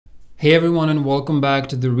Hey everyone, and welcome back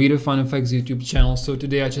to the RedefineFX YouTube channel. So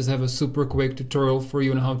today I just have a super quick tutorial for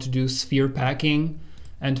you on how to do sphere packing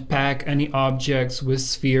and pack any objects with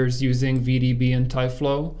spheres using VDB and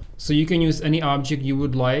tyFlow. So you can use any object you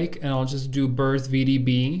would like, and I'll just do birth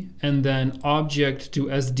VDB and then object to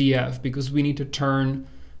SDF because we need to turn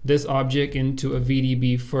this object into a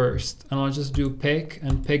VDB first. And I'll just do pick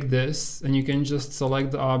and pick this, and you can just select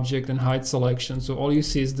the object and hide selection. So all you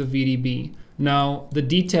see is the VDB. Now the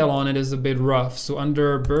detail on it is a bit rough. So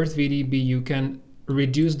under birth VDB, you can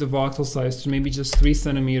reduce the voxel size to maybe just 3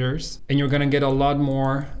 centimeters, and you're gonna get a lot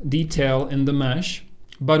more detail in the mesh.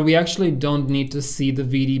 But we actually don't need to see the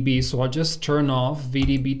VDB. So I'll just turn off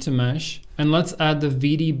VDB to mesh, and let's add the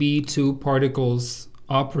VDB to particles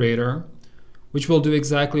operator, which will do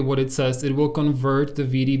exactly what it says. It will convert the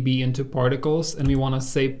VDB into particles, and we want to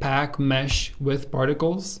say pack mesh with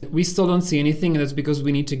particles. We still don't see anything, and that's because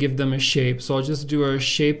we need to give them a shape. So I'll just do a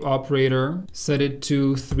shape operator, set it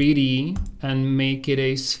to 3D, and make it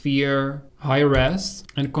a sphere high res,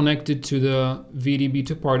 and connect it to the VDB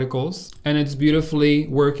to particles. And it's beautifully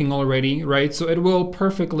working already, right? So it will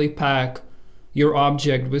perfectly pack your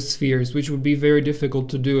object with spheres, which would be very difficult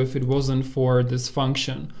to do if it wasn't for this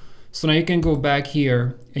function. So now you can go back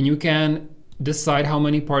here and you can decide how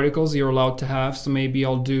many particles you're allowed to have. So maybe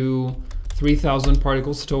I'll do 3,000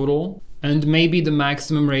 particles total. And maybe the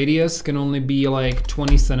maximum radius can only be like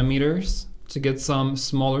 20 centimeters to get some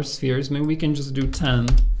smaller spheres. Maybe we can just do 10,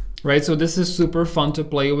 right? So this is super fun to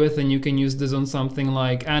play with, and you can use this on something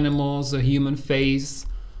like animals, a human face,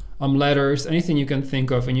 letters, anything you can think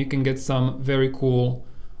of, and you can get some very cool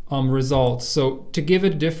results. So to give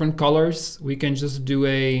it different colors, we can just do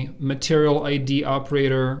a material ID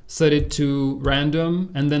operator, set it to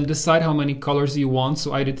random, and then decide how many colors you want.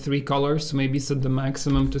 So I did 3 colors, so maybe set the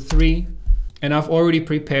maximum to 3. And I've already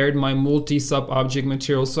prepared my multi-sub object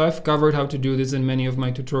material. So I've covered how to do this in many of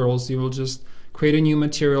my tutorials. You will just create a new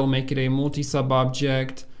material, make it a multi-sub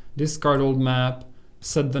object, discard old map,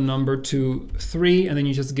 set the number to 3, and then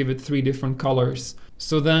you just give it 3 different colors.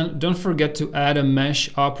 So then don't forget to add a mesh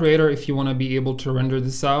operator if you want to be able to render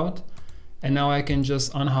this out. And now I can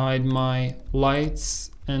just unhide my lights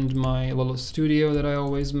and my little studio that I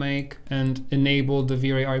always make, and enable the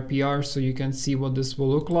Vray RPR so you can see what this will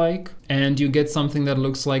look like. And you get something that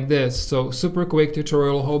looks like this. So super quick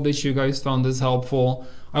tutorial. Hope that you guys found this helpful.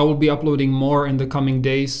 I will be uploading more in the coming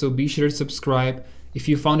days, so be sure to subscribe. If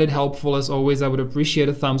you found it helpful, as always, I would appreciate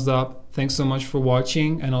a thumbs up. Thanks so much for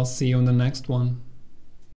watching, and I'll see you in the next one.